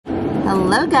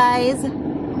Hello guys!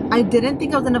 I didn't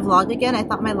think I was gonna vlog again. I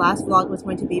thought my last vlog was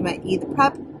going to be my Eid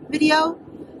Prep video,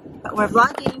 but we're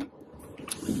vlogging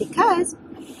because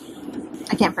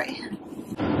I can't pray.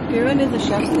 Kieran is the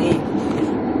chef's name.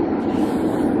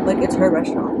 Like it's her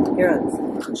restaurant.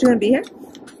 Kieran's. Is she gonna be here?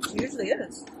 She usually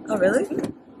is. Oh really?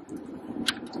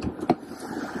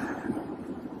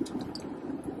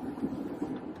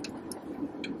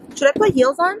 Should I put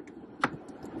heels on?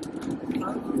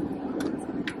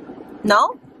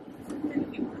 No?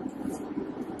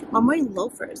 I'm wearing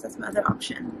loafers. That's my other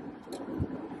option.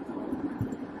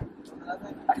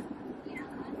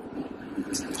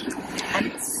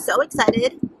 I'm so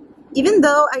excited. Even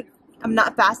though I'm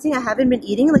not fasting, I haven't been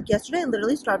eating. Like yesterday, I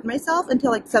literally starved myself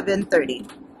until like 7:30.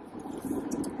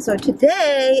 So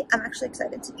today, I'm actually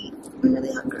excited to eat. I'm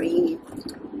really hungry.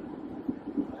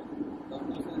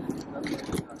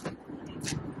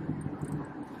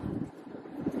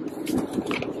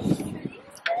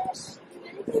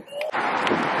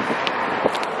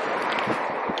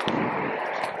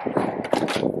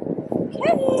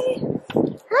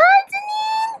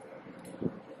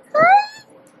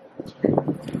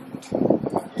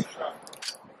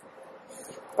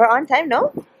 We're on time,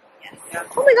 no? Yes. Yeah.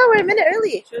 Oh my god, we're a minute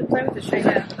early. She was playing with the string.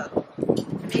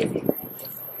 Amazing.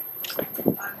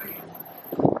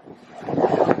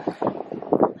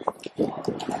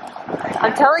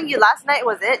 I'm telling you, last night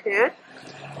was it, dude.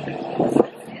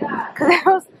 Cause it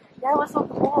was so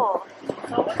cool.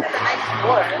 So what was it the night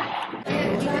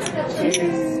before?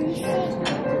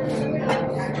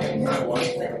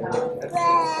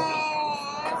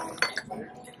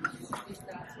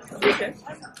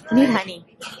 I need honey.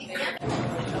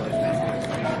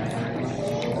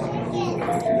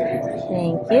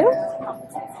 Thank you.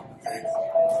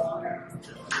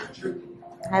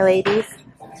 Hi, ladies.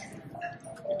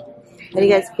 How do you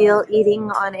guys feel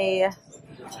eating on a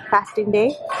fasting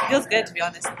day? Feels good, to be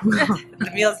honest.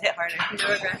 The meals hit harder. No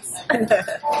regrets.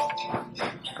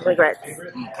 Regrets.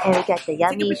 And we got the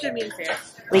yummy. Take a picture of me and Sarah.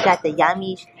 We got the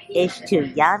yummy. It's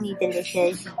too yummy,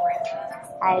 delicious.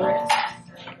 Hi.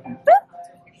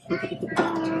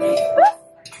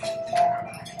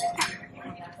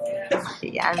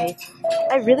 Yummy.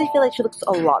 I really feel like she looks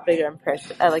a lot bigger in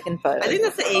person, like in photos. I think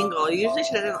that's the angle. Usually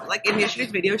she doesn't, like in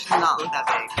yesterday's video, she did not look that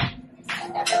big.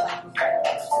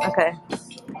 Okay.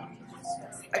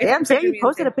 Damn, Sarah, you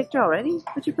posted a picture already?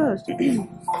 What'd you post? Just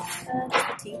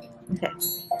the tea. Okay.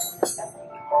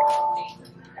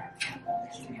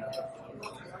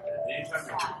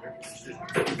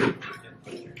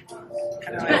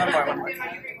 One more.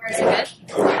 Is it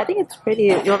good? I think it's pretty.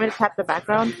 You want me to tap the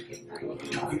background?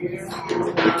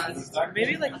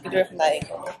 Maybe like you could do it from that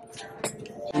angle.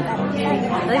 I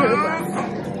like it.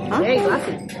 Huh? Very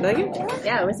glossy. Like it?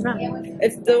 Yeah, where's it from?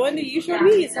 It's the one that you showed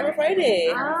me, Summer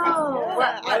Friday. Oh.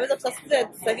 Yeah, I was obsessed with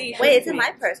it the second you showed Wait, it's me. in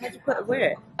my purse. How'd you put it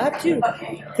where? I have two.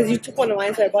 Because you took one of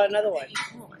mine, so I bought another one.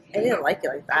 I didn't like it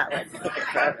like that. Like, it took it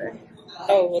forever.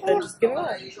 Oh, well then just give it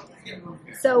up.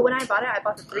 So when I bought it, I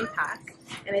bought the 3-pack,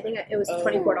 and I think it was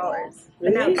 $24.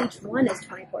 But now Really? each one is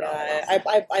 $24. Yeah,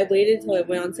 I waited until it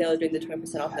went on sale during the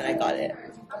 20% off, then I got it.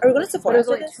 Are we going to But Sephora it was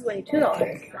after only this?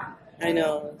 $22. I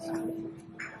know.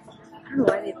 I don't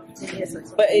know why they made it so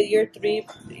expensive. But your three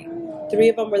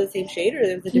of them were the same shade, or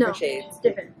there's the different shades? It's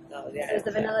different. Oh, yeah. There's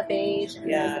the vanilla beige, and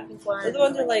Yeah. there's the pink one. Those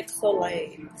ones are like so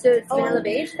light. So it's vanilla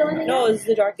beige still in there? No, it's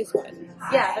the darkest one.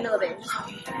 Yeah, vanilla beige.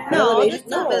 No, beige? it's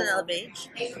not vanilla beige. So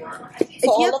If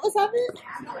all you of us have it?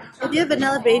 If you have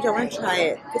vanilla beige, I want to try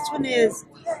it. This one is.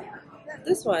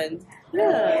 This one.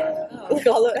 Yeah. Oh. Look,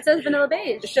 all of It says vanilla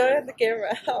beige. Show it on the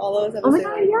camera. All of us have Oh the my same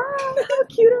god, one. yeah! How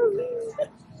cute are we?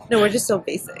 No, we're just so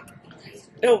basic.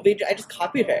 No, I just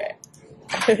copied her.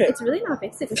 It's really not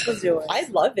basic. This was yours. I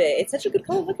love it. It's such a good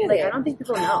color. Look at Like, it. I don't think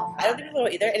people know. I don't think people know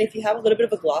either. And if you have a little bit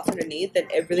of a gloss underneath, then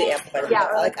it really amplifies it. Yeah,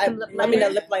 or like some lip I mean, a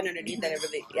liner. lip liner underneath, then it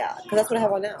really, yeah. Because that's what I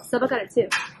have on now. Saba got it too.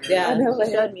 Yeah.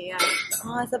 She showed me, yeah.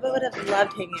 Oh, I thought I would have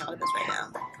loved hanging out with us right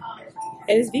now.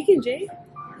 And it's vegan, Jay.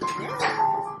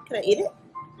 Yeah. Can I eat it?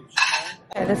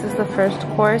 Okay, this is the first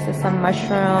course. It's some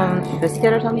mushroom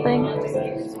biscuit or something.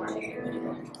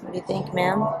 What do you think,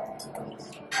 ma'am?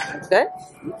 It's good?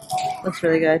 Looks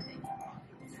really good.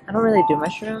 I don't really do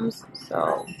mushrooms,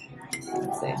 so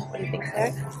let's see. What do you think,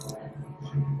 Sarah?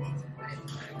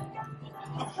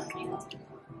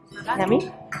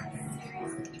 Yummy?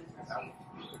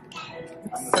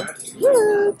 Looks so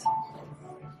cute.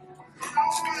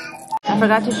 I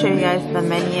forgot to show you guys the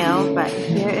menu, but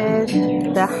here is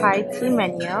the high tea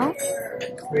menu.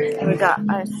 And we got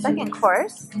our second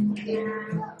course.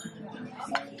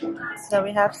 So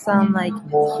we have some like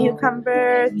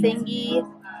cucumber thingy,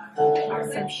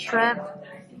 some shrimp,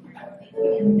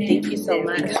 Thank you so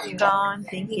much. Gone.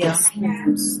 Thank you. Yes,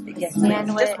 Sandwich.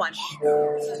 just one.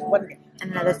 One.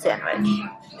 And another sandwich.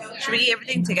 Should we eat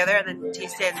everything together and then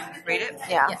taste it and rate it?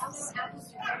 Yeah. Yes.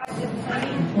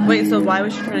 Wait, so why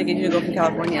was she trying to get you to go from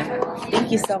California?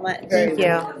 Thank you so much. Thank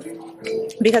you.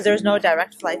 Because there was no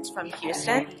direct flights from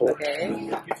Houston. Okay.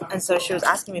 And so she was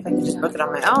asking me if I could just book it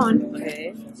on my own.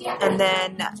 Okay. And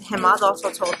then Himad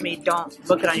also told me don't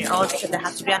book it on your own because it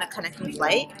has to be on a connecting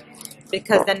flight.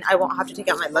 Because then I won't have to take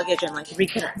out my luggage and like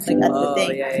reconnect. Like that's the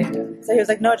thing. Yeah. So he was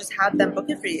like, no, just have them book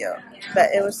it for you.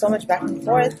 But it was so much back and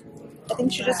forth. I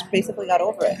think she just basically got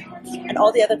over it. And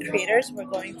all the other creators were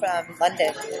going from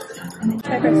London.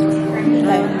 Try first. Okay,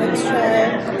 let's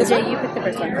try. This Yeah, one? you picked the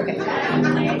first one. Okay.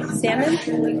 Salmon?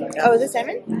 Oh, is it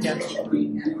salmon? Yeah. Do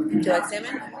you like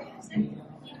salmon?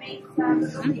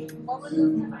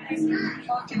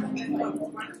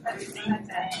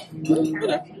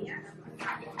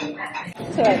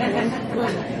 It's alright.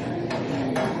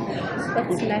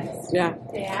 What's next? Yeah.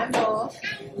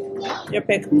 Your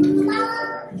pick.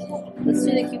 Let's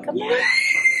do the cucumber.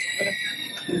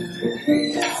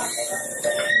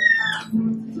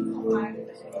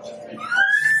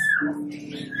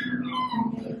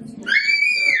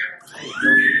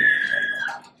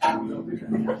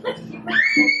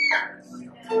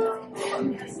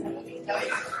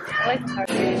 I like tart.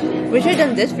 We should have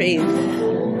done this for Eid.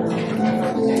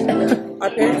 Our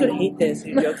parents would hate this. Are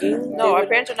you joking? No, our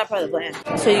parents are not part of the plan.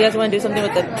 So you guys want to do something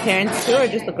with the parents too, or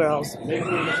just the girls?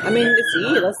 I mean, it's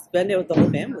Eid. Let's spend it with the whole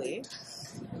family.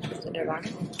 Nirvana?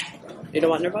 You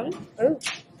don't want Nirvana? Ooh.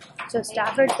 So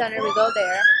Stafford Center, we go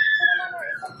there.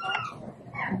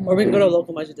 Or we can go to a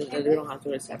local masjid. We don't have to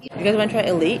go to Stafford. You guys want to try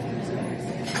Elite?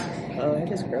 Oh,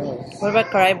 that is gross. What about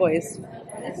Karai Boys?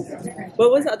 What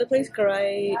was the other place?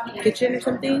 Karai Kitchen or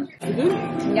something?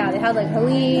 Mm-hmm. Yeah, they have like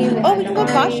Halim. Oh, we can go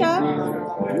Pasha.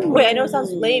 Wait, I know it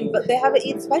sounds lame, but they have an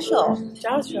Eid special.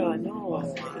 Joshua,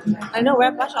 no. I know, we're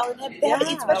at Pasha all the time. They have an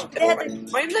Eid special. They have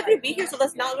Mariam's not going to be here, so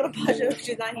let's not go to Pasha if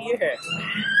she's not here.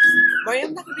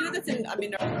 Mariam's not going to be with us.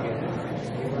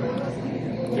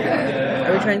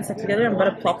 Are we trying stuff together? I'm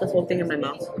about to plop this whole thing in my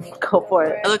mouth. Go for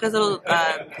it. Oh, look, there's a little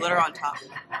glitter on top.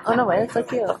 Oh, no way. That's so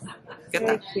cute. Get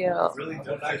Very that.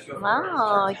 cute.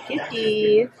 Wow,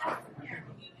 cutie.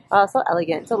 Wow, so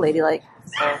elegant. So ladylike.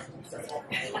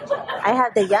 I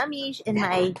have the yummies in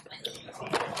my...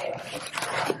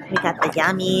 We got the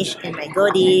yummies and my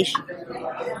goodies.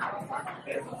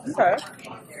 Okay.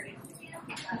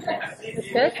 It's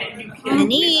good?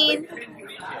 Janine!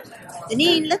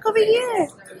 Janine, look over here!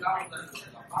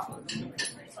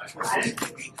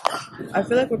 I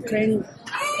feel like we're playing...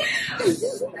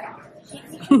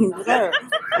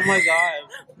 Oh my god.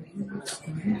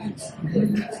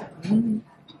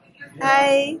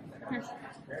 Hi!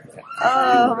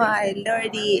 Oh my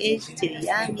lordy, it's too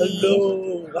yummy.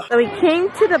 Hello. So we came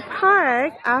to the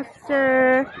park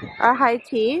after our high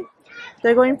tea.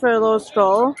 They're going for a little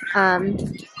stroll.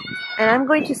 And I'm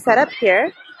going to set up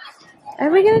here.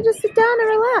 And we're going to just sit down and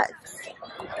relax.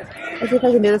 Let's see if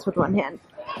I can do this with one hand.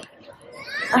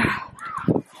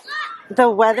 The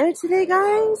weather today,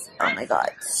 guys. Oh my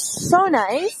god. So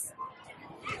nice.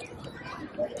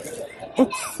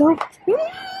 It's so pretty.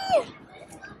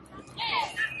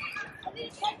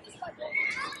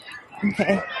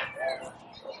 Okay.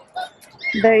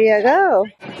 There you go.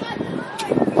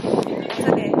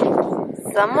 Okay.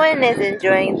 Someone is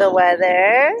enjoying the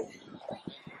weather.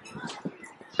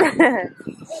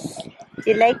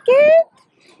 You like it?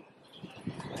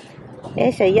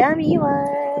 It's a yummy one.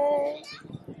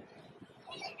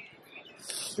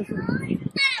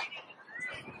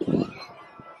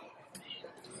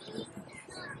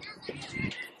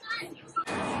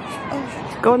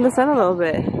 Go in the sun a little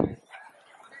bit.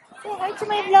 Say hi to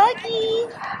my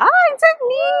vloggy. Hi,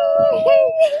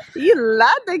 Tiffany. You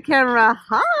love the camera,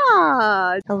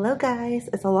 huh? Hello, guys.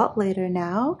 It's a lot later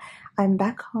now. I'm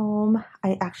back home.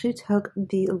 I actually took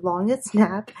the longest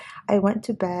nap. I went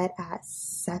to bed at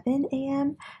 7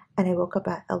 a.m. and I woke up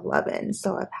at 11.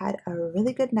 So I've had a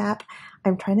really good nap.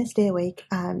 I'm trying to stay awake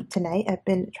tonight. I've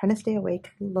been trying to stay awake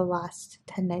the last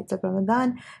 10 nights of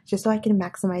Ramadan just so I can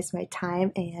maximize my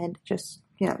time and just,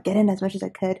 you know, get in as much as I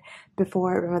could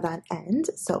before Ramadan ends.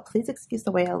 So please excuse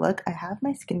the way I look. I have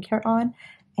my skincare on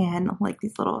and like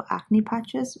these little acne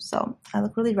patches. So I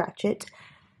look really ratchet.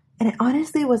 And I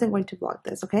honestly wasn't going to vlog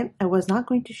this, okay? I was not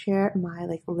going to share my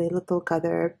like Laylatul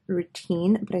Qadr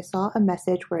routine, but I saw a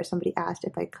message where somebody asked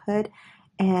if I could,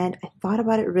 and I thought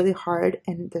about it really hard,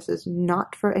 and this is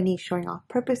not for any showing off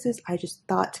purposes. I just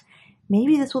thought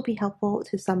maybe this will be helpful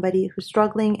to somebody who's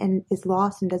struggling and is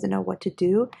lost and doesn't know what to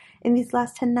do in these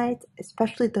last 10 nights,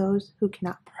 especially those who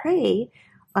cannot pray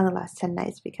on the last 10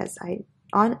 nights, because I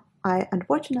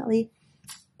unfortunately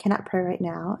cannot pray right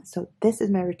now. So this is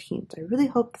my routine. So I really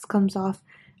hope this comes off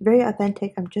very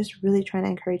authentic. I'm just really trying to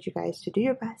encourage you guys to do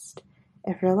your best.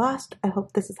 If you're lost, I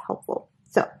hope this is helpful.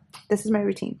 So this is my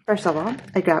routine. First of all,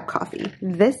 I grab coffee.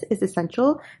 This is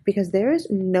essential because there is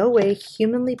no way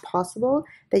humanly possible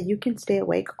that you can stay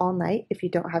awake all night if you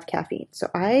don't have caffeine. So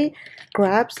I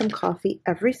grab some coffee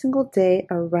every single day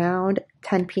around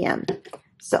 10 p.m.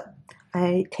 So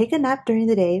I take a nap during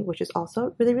the day, which is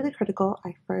also really, really critical.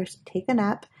 I first take a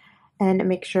nap and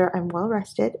make sure I'm well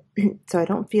rested so I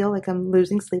don't feel like I'm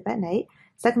losing sleep at night.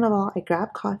 Second of all, I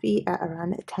grab coffee at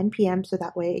around 10 p.m. so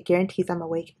that way it guarantees I'm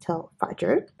awake till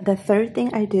Fajr. The third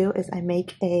thing I do is I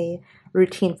make a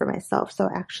routine for myself. So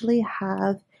I actually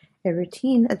have a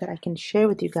routine that I can share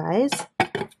with you guys.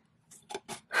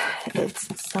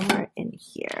 It's somewhere in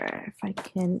here, if I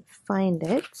can find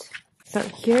it. So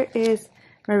here is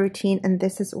my routine, and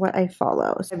this is what I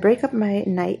follow. So I break up my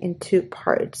night into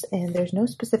parts, and there's no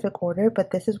specific order,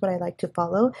 but this is what I like to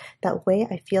follow. That way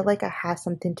I feel like I have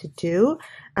something to do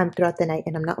throughout the night,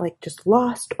 and I'm not like just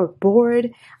lost or bored.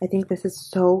 I think this is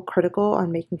so critical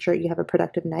on making sure you have a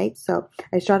productive night. So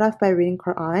I start off by reading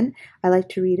Quran. I like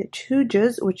to read 2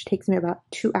 juz, which takes me about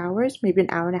 2 hours, maybe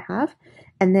an hour and a half,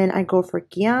 and then I go for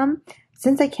qiyam.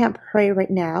 Since I can't pray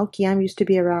right now, qiyam used to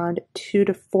be around 2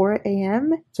 to 4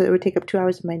 a.m., so it would take up 2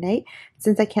 hours of my night.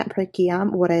 Since I can't pray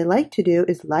qiyam, what I like to do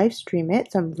is live stream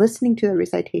it. So I'm listening to the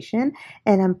recitation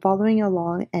and I'm following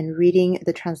along and reading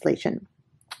the translation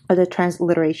or the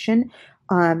transliteration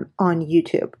on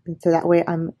YouTube. And so that way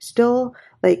I'm still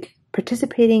like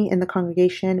participating in the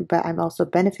congregation, but I'm also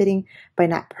benefiting by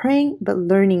not praying, but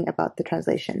learning about the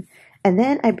translation. And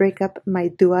then I break up my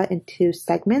dua into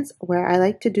segments where I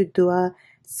like to do dua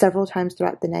several times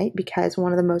throughout the night, because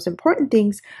one of the most important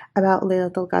things about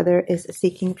Laylatul Qadr is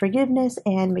seeking forgiveness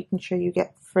and making sure you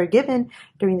get forgiven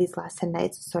during these last 10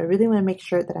 nights. So I really want to make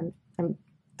sure that I'm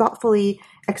thoughtfully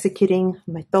executing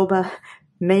my tawbah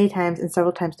many times and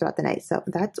several times throughout the night. So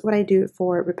that's what I do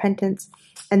for repentance.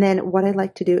 And then what I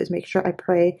like to do is make sure I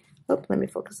pray. Oh, let me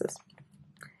focus this.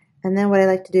 And then what I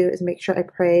like to do is make sure I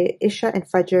pray Isha and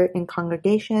Fajr in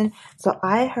congregation. So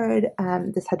I heard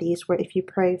this hadith where if you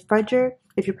pray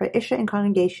Isha in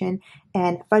congregation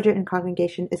and Fajr in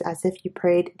congregation is as if you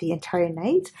prayed the entire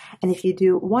night. And if you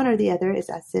do one or the other, it's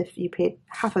as if you prayed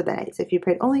half of the night. So if you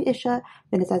prayed only Isha,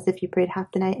 then it's as if you prayed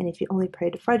half the night. And if you only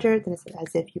prayed Fajr, then it's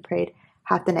as if you prayed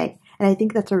half the night. And I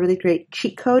think that's a really great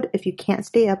cheat code if you can't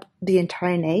stay up the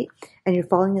entire night and you're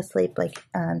falling asleep like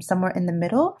somewhere in the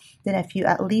middle. Then if you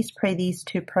at least pray these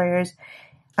 2 prayers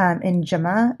in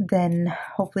Jama, then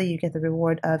hopefully you get the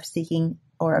reward of seeking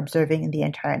or observing the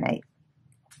entire night.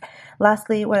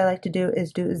 Lastly, what I like to do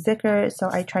is do zikr. So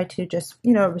I try to just,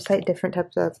 recite different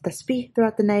types of tasbih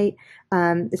throughout the night,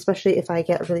 especially if I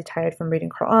get really tired from reading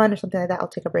Quran or something like that. I'll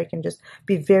take a break and just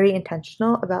be very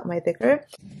intentional about my zikr.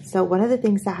 So one of the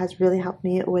things that has really helped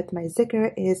me with my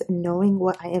zikr is knowing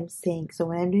what I am saying. So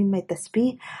when I'm doing my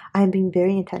tasbih, I'm being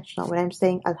very intentional. When I'm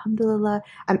saying Alhamdulillah,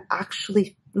 I'm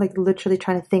actually like literally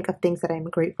trying to think of things that I'm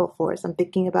grateful for. So I'm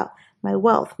thinking about my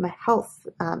wealth, my health,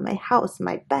 my house,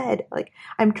 my bed. Like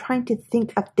I'm trying to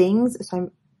think of things. So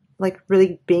I'm like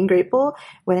really being grateful.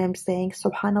 When I'm saying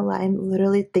Subhanallah, I'm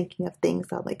literally thinking of things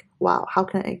that like, wow, how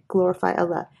can I glorify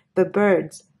Allah? The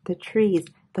birds, the trees,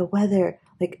 the weather.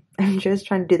 Like I'm just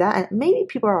trying to do that. And maybe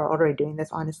people are already doing this,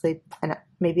 honestly. And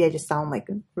maybe I just sound like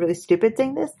really stupid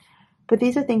saying this. But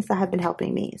these are things that have been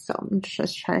helping me. So I'm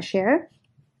just trying to share.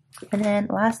 And then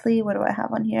lastly, what do I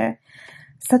have on here?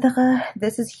 Sadaqah.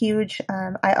 This is huge.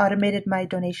 I automated my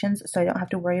donations so I don't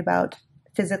have to worry about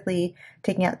physically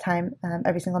taking out time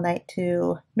every single night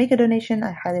to make a donation.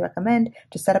 I highly recommend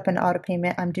to set up an auto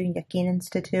payment. I'm doing Yaqeen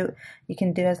Institute. You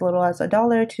can do as little as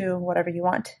 $1 to whatever you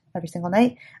want every single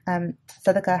night.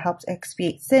 Sadaqah helps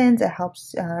expiate sins. It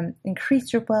helps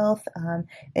increase your wealth.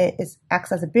 It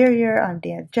acts as a barrier on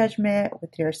day of judgment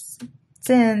with your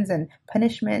sins and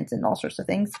punishments and all sorts of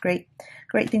things. Great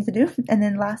thing to do. And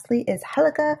then lastly is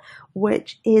halaqah,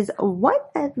 which is one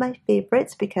of my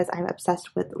favorites because I'm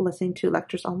obsessed with listening to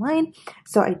lectures online.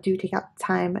 So I do take out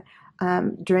time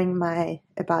during my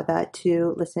ibadah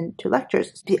to listen to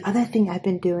lectures. The other thing I've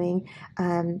been doing,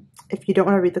 if you don't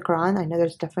want to read the Quran, I know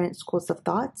there's different schools of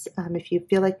thoughts. If you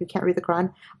feel like you can't read the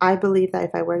Quran, I believe that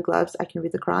if I wear gloves, I can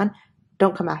read the Quran.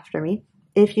 Don't come after me.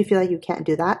 If you feel like you can't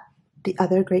do that, the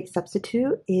other great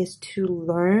substitute is to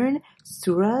learn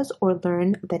surahs or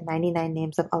learn the 99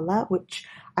 names of Allah, which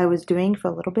I was doing for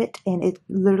a little bit, and it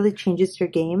literally changes your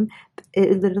game.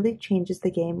 It literally changes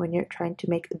the game when you're trying to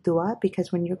make dua,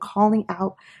 because when you're calling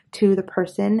out to the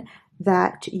person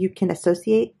that you can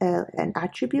associate an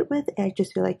attribute with, I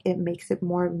just feel like it makes it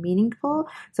more meaningful.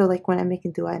 So like when I'm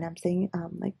making dua and I'm saying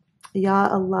like Ya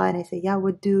Allah, and I say Ya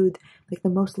Wadud, like the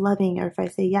most loving, or if I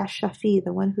say Ya Shafi,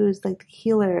 the one who's like the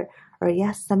healer, or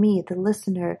Ya Sami, the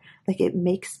listener, like it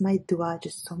makes my dua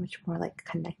just so much more like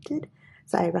connected.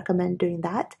 So I recommend doing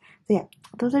that. So yeah,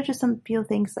 those are just some few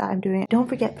things that I'm doing. Don't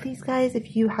forget, please guys,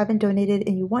 if you haven't donated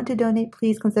and you want to donate,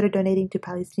 please consider donating to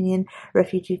Palestinian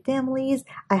refugee families.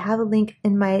 I have a link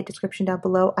in my description down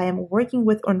below. I am working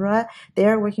with UNRWA. They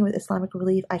are working with Islamic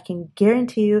Relief. I can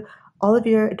guarantee you all of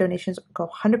your donations go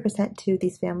 100% to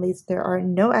these families. There are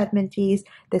no admin fees.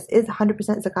 This is 100%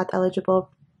 zakat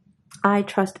eligible. I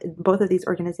trust both of these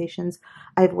organizations.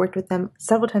 I've worked with them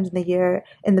several times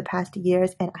in the past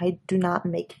years, and I do not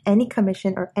make any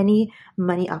commission or any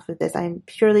money off of this. I'm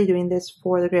purely doing this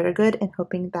for the greater good and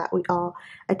hoping that we all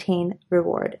attain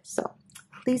reward. So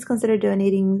please consider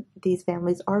donating. These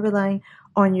families are relying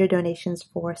on your donations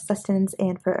for sustenance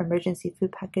and for emergency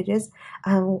food packages.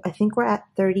 I think we're at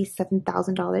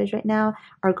 $37,000 right now.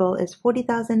 Our goal is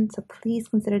 $40,000, so please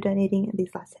consider donating these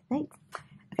last 10 nights.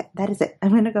 Okay, that is it.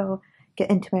 I'm gonna go get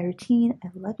into my routine. I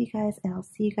love you guys, and I'll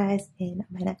see you guys in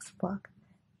my next vlog.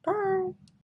 Bye!